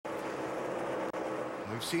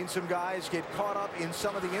We've seen some guys get caught up in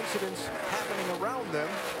some of the incidents happening around them,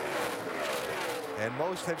 and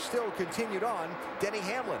most have still continued on. Denny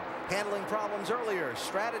Hamlin handling problems earlier,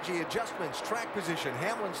 strategy adjustments, track position.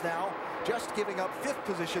 Hamlin's now just giving up 5th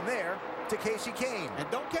position there to Casey Kane. And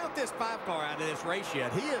don't count this 5 car out of this race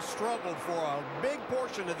yet. He has struggled for a big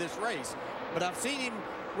portion of this race, but I've seen him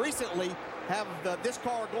recently have this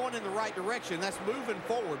car going in the right direction. That's moving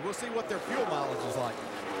forward. We'll see what their fuel mileage is like.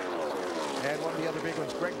 And one of the other big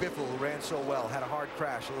ones, Greg Biffle, who ran so well, had a hard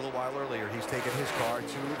crash a little while earlier. He's taken his car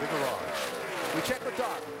to the garage. We check with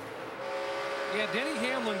Doc. Yeah, Denny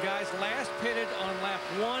Hamlin, guys, last pitted on lap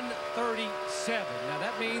 137. Now,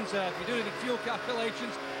 that means if you do any fuel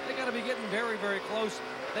calculations, they got to be getting very, very close.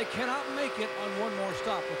 They cannot make it on one more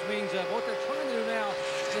stop, which means what they're trying to do now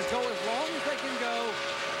is go as long as they can go,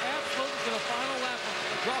 absolutely to the final lap of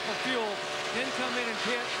a drop of fuel, then come in and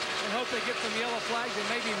pit and hope they get some yellow flags and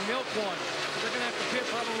maybe milk one. They're going to have to pit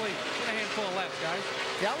probably in a handful of laps, guys.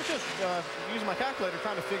 Yeah, I was just using my calculator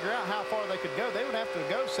trying to figure out how far they could go. They would have to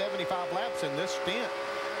go 75 laps in this stint,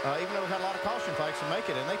 even though we've had a lot of caution flags to make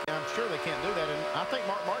it, and I'm sure they can't do that. And I think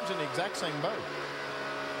Mark Martin's in the exact same boat.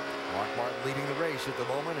 Mark Martin leading the race at the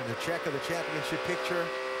moment in the check of the championship picture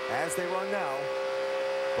as they run now.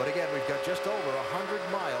 But again, we've got just over 100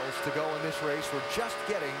 miles to go in this race. We're just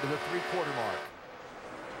getting to the 3/4 mark.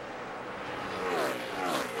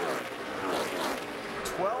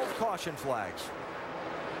 12 caution flags.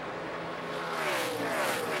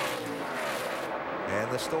 And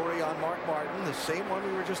the story on Mark Martin, the same one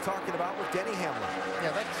we were just talking about with Denny Hamlin.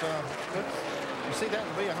 Yeah, that's good. You see, that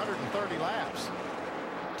would be 130 laps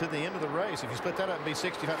to the end of the race. If you split that up, it'd be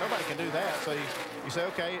 65. Nobody can do that. So you say,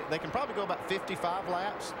 okay, they can probably go about 55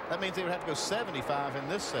 laps. That means they would have to go 75 in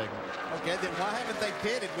this segment. Okay, then why haven't they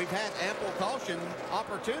pitted? We've had ample caution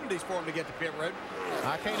opportunities for them to get to pit road.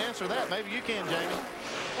 I can't answer that. Maybe you can, Jamie.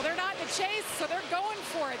 Well, they're not in the chase, so they're going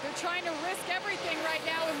for it. They're trying to risk everything right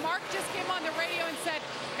now. And Mark just came on the radio and said,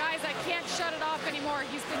 guys, I can't shut it off anymore.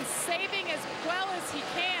 He's been saving as well as he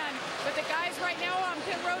can. But the guys right now on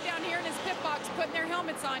pit road down here in his pit box putting their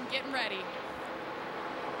helmets on, getting ready.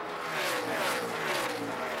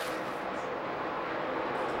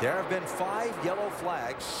 There have been 5 yellow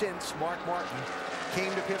flags since Mark Martin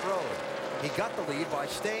came to pit road. He got the lead by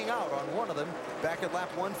staying out on one of them back at lap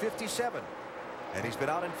 157. And he's been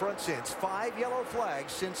out in front since. 5 yellow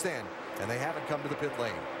flags since then, and they haven't come to the pit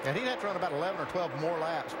lane. And he'd have to run about 11 or 12 more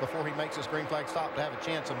laps before he makes this green flag stop to have a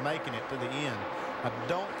chance of making it to the end. I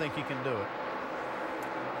don't think he can do it.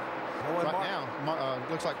 Well, right now,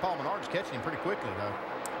 looks like Paul Menard's catching him pretty quickly, though.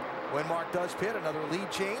 When Mark does pit, another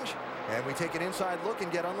lead change. And we take an inside look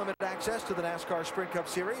and get unlimited access to the NASCAR Sprint Cup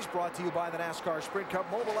Series, brought to you by the NASCAR Sprint Cup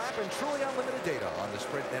mobile app and truly unlimited data on the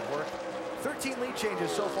Sprint Network. 13 lead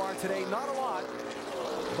changes so far today. Not a lot,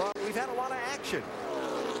 but we've had a lot of action.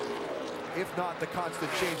 If not the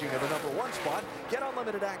constant changing of the #1 spot, get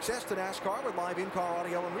unlimited access to NASCAR with live in-car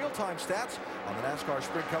audio and real-time stats on the NASCAR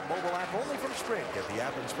Sprint Cup mobile app only from Sprint. Get the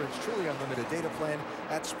app and Sprint's truly unlimited data plan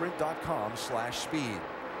at sprint.com/speed.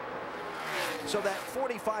 So that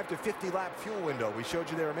 45 to 50 lap fuel window we showed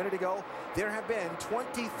you there a minute ago, there have been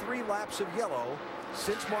 23 laps of yellow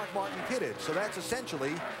since Mark Martin pitted. So that's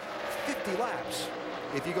essentially 50 laps.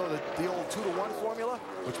 If you go the old 2-to-1 formula,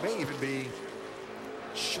 which may even be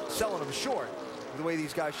selling them short, the way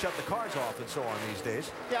these guys shut the cars off and so on these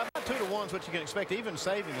days. Yeah, about 2-to-1 is what you can expect, even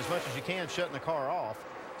saving as much as you can shutting the car off.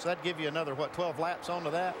 So that'd give you another, what, 12 laps onto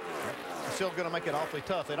that? It's still going to make it awfully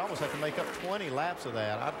tough. They'd almost have to make up 20 laps of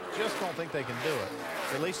that. I just don't think they can do it.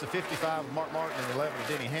 At least the 55 of Mark Martin and 11 of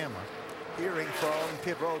Denny Hamlin. Hearing from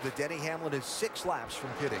pit road that Denny Hamlin is 6 laps from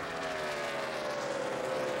pitting.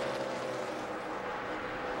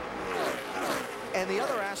 And the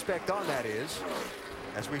other aspect on that is,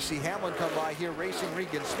 as we see Hamlin come by here racing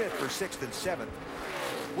Regan Smith for 6th and 7th,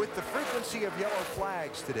 with the frequency of yellow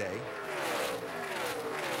flags today,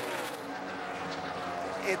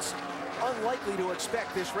 it's unlikely to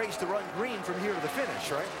expect this race to run green from here to the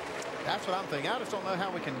finish, right? That's what I'm thinking. I just don't know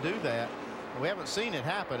how we can do that. We haven't seen it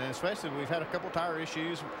happen, and especially we've had a couple tire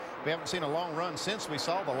issues. We haven't seen a long run since we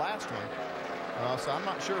saw the last one. So I'm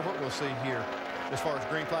not sure what we'll see here as far as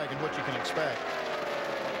green flag and what you can expect.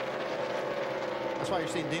 That's why you're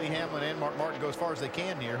seeing Denny Hamlin and Mark Martin go as far as they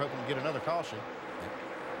can here, hoping to get another caution.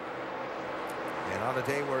 And on a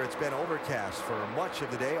day where it's been overcast for much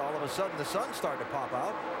of the day, all of a sudden the sun's starting to pop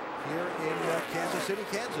out here in Kansas City,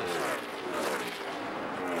 Kansas.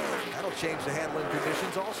 That'll change the handling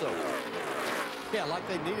conditions also. Yeah, like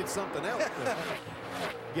they needed something else to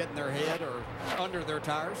get in their head or under their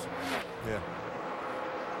tires. Yeah.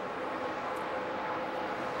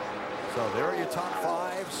 So there are your top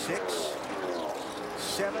 5, 6,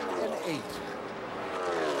 7, and 8.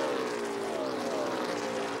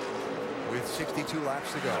 With 62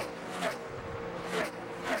 laps to go.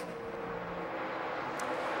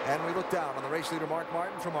 And we look down on the race leader Mark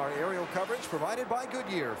Martin from our aerial coverage provided by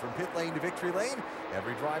Goodyear. From pit lane to victory lane,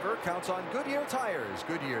 every driver counts on Goodyear tires.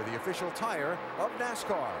 Goodyear, the official tire of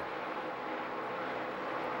NASCAR.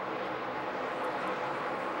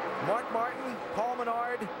 Mark Martin, Paul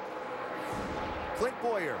Menard, Clint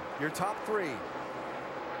Bowyer, your top 3.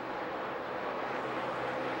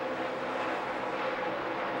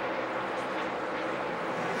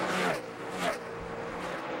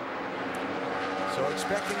 So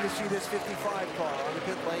expecting to see this 55 car on the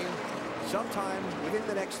pit lane sometime within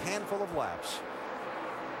the next handful of laps.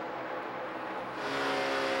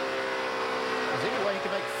 There's any way he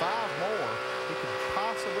can make 5 more, he could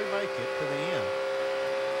possibly make it to the end.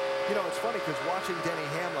 You know, it's funny because watching Denny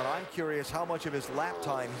Hamlin, I'm curious how much of his lap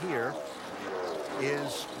time here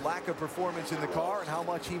is lack of performance in the car and how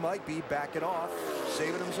much he might be backing off,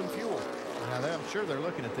 saving him some fuel. Now, I'm sure they're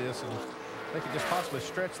looking at this and they could just possibly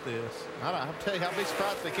stretch this. I'll tell you, I'll be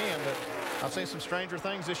surprised if they can, but I've seen some stranger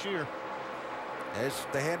things this year. As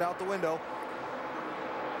the hand out the window.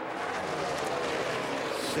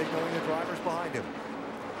 Signaling the drivers behind him.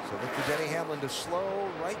 So look for Denny Hamlin to slow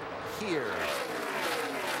right here.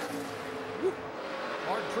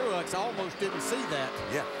 Mark Truex almost didn't see that.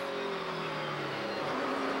 Yeah.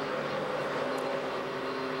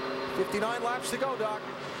 59 laps to go, Doc.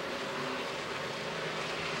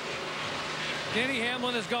 Denny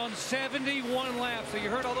Hamlin has gone 71 laps. So you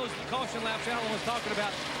heard all those caution laps Alan was talking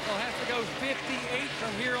about. They'll have to go 58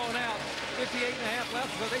 from here on out. 58.5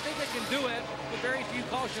 laps. So they think they can do it with very few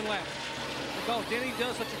caution laps. Because Denny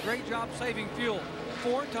does such a great job saving fuel.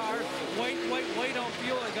 4 tires, wait on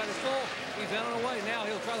fuel. He got his full. He's out on the way. Now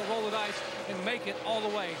he'll try to roll the dice and make it all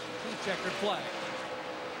the way to the checkered flag.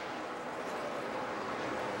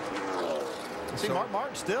 See, Mark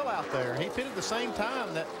Martin's still out there. He pitted the same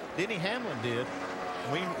time that Denny Hamlin did.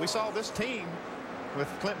 We saw this team with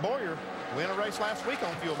Clint Bowyer win a race last week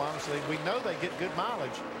on fuel mileage. We know they get good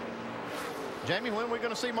mileage. Jamie, when are we going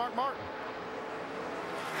to see Mark Martin?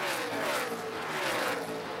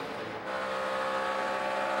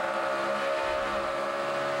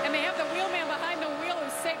 And they have the wheelman behind the wheel who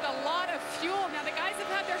saved a lot of fuel. Now, the guys have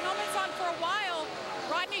had their helmets on for a while.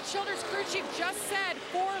 Rodney Childers, crew chief, just said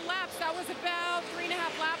 4 laps. That was about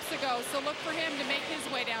 3.5 laps ago. So look for him to make his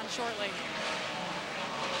way down shortly.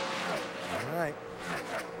 All right.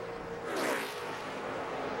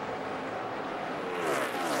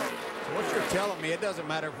 So what you're telling me, it doesn't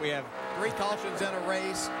matter if we have 3 cautions in a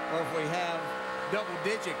race or if we have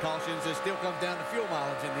double-digit cautions, it still comes down to fuel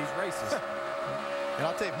mileage in these races. And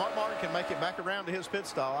I'll tell you, if Mark Martin can make it back around to his pit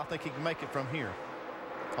stall, I think he can make it from here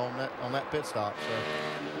on that pit stop. So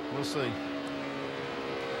we'll see.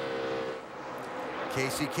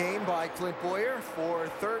 Casey Kane by Clint Bowyer for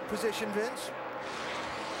 3rd position, Vince.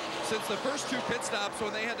 Since the first 2 pit stops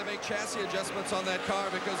when they had to make chassis adjustments on that car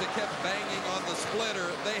because it kept banging on the splitter,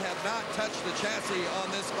 they have not touched the chassis on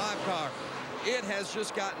this 5 car. It has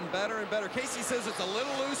just gotten better and better. Casey says it's a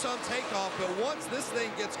little loose on takeoff, but once this thing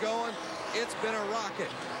gets going, it's been a rocket.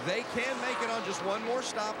 They can make it on just 1 more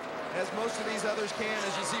stop, as most of these others can.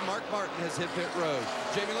 As you see, Mark Martin has hit pit road.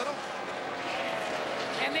 Jamie Little?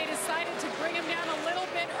 And they decided to bring him down a little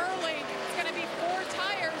bit early. It's going to be 4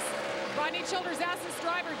 tires. Rodney Childers asked his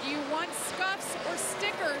driver, do you want scuffs or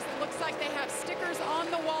stickers? It looks like they have stickers on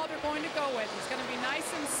the wall they're going to go with. It's going to be nice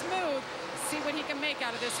and smooth. See what he can make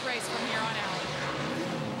out of this race from here on out.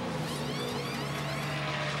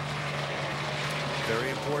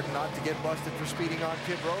 Very important not to get busted for speeding on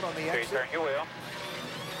pit road on the exit. Sir, you will.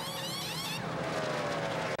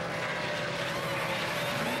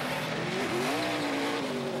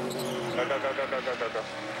 Go.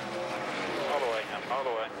 All the way, all the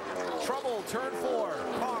way. Trouble, turn 4.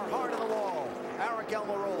 Car hard in the wall. Eric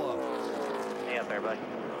Almirola. Hey up there, buddy.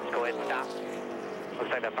 Let's go ahead and stop.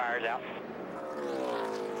 Looks like the fire's out.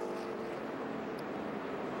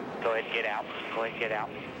 Go ahead and get out. Go ahead and get out.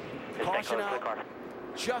 Just stay Caution close to the car. out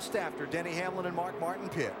just after Denny Hamlin and Mark Martin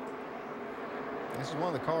pit. This is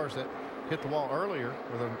one of the cars that hit the wall earlier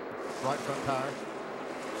with a right front tire.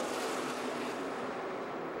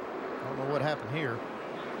 I don't know what happened here.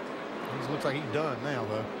 He looks like he's done now,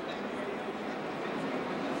 though.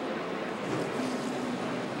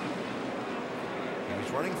 He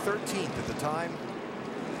was running 13th at the time.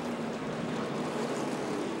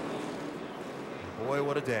 Boy,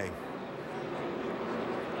 what a day.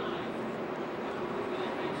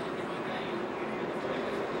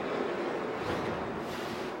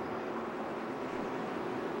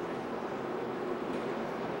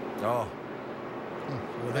 Oh.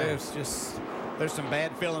 Well, there's some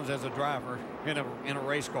bad feelings as a driver in a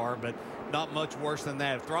race car, but not much worse than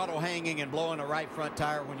that. Throttle hanging and blowing the right front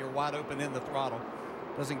tire when you're wide open in the throttle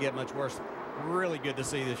doesn't get much worse. Really good to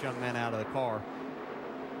see this young man out of the car.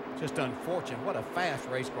 Just unfortunate. What a fast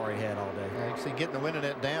race car he had all day. Yeah, you can see getting the wind of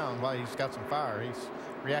that down while he's got some fire. He's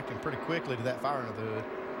reacting pretty quickly to that fire under the hood.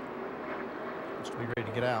 Just to be ready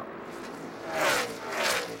to get out.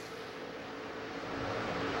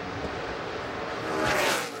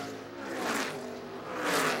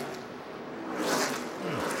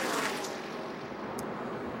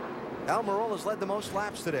 Almirola's led the most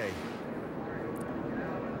laps today.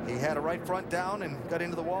 He had a right front down and got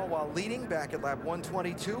into the wall while leading back at lap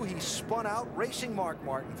 122. He spun out, racing Mark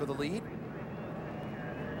Martin for the lead.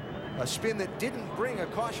 A spin that didn't bring a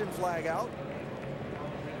caution flag out.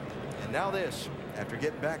 And now this, after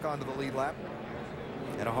getting back onto the lead lap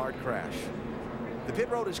and a hard crash. The pit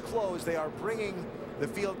road is closed. They are bringing the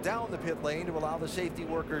field down the pit lane to allow the safety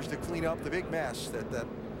workers to clean up the big mess that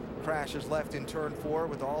crash has left in turn 4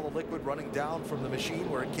 with all the liquid running down from the machine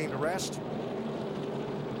where it came to rest.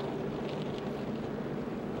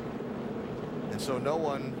 And so no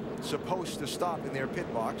one supposed to stop in their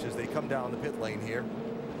pit box as they come down the pit lane here.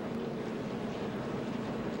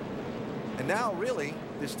 And now really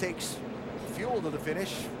this takes fuel to the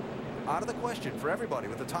finish out of the question for everybody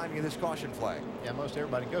with the timing of this caution flag. Yeah, most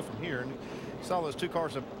everybody can go from here. And you saw those two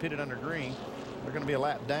cars that pitted under green. They're going to be a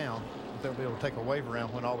lap down. They'll be able to take a wave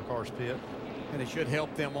around when all the cars pit. And it should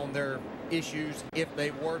help them on their issues if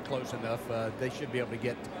they were close enough. They should be able to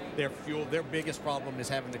get their fuel. Their biggest problem is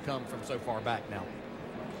having to come from so far back now.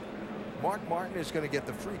 Mark Martin is going to get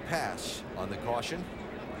the free pass on the caution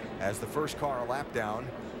as the first car a lap down.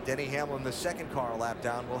 Denny Hamlin, the second car a lap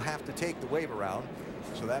down, will have to take the wave around.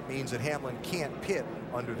 So that means that Hamlin can't pit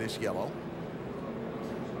under this yellow.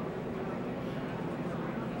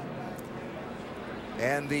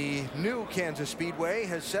 And the new Kansas Speedway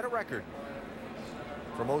has set a record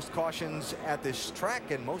for most cautions at this track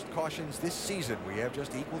and most cautions this season. We have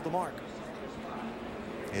just equaled the mark.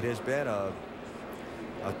 It has been a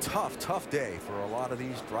tough day for a lot of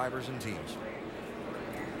these drivers and teams.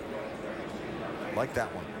 Like that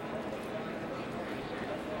one.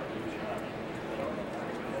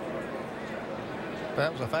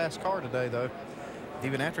 That was a fast car today, though.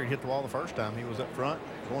 Even after he hit the wall the first time, he was up front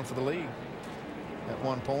going for the lead at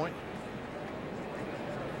one point.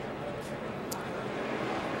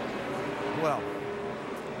 Well,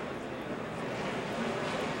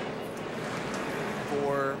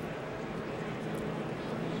 for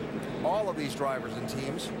all of these drivers and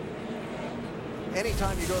teams,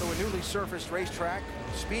 anytime you go to a newly surfaced racetrack,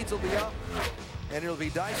 speeds will be up and it'll be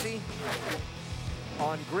dicey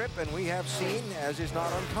on grip, and we have seen, as is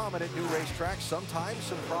not uncommon at new racetracks, sometimes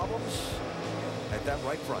some problems at that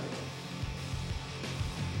right front.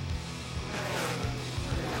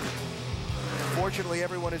 Fortunately,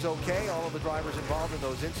 everyone is okay, all of the drivers involved in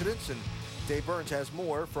those incidents, and Dave Burns has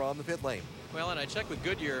more from the pit lane. Well, and I checked with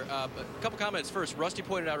Goodyear. A couple comments first. Rusty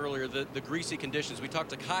pointed out earlier the greasy conditions. We talked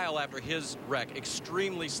to Kyle after his wreck.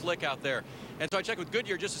 Extremely slick out there. And so I checked with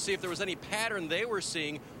Goodyear just to see if there was any pattern they were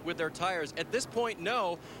seeing with their tires. At this point,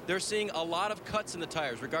 no. They're seeing a lot of cuts in the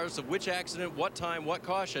tires, regardless of which accident, what time, what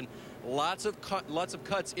caution. Lots of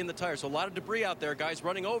cuts in the tires. So a lot of debris out there, guys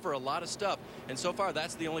running over a lot of stuff. And so far,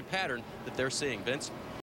 that's the only pattern that they're seeing. Vince?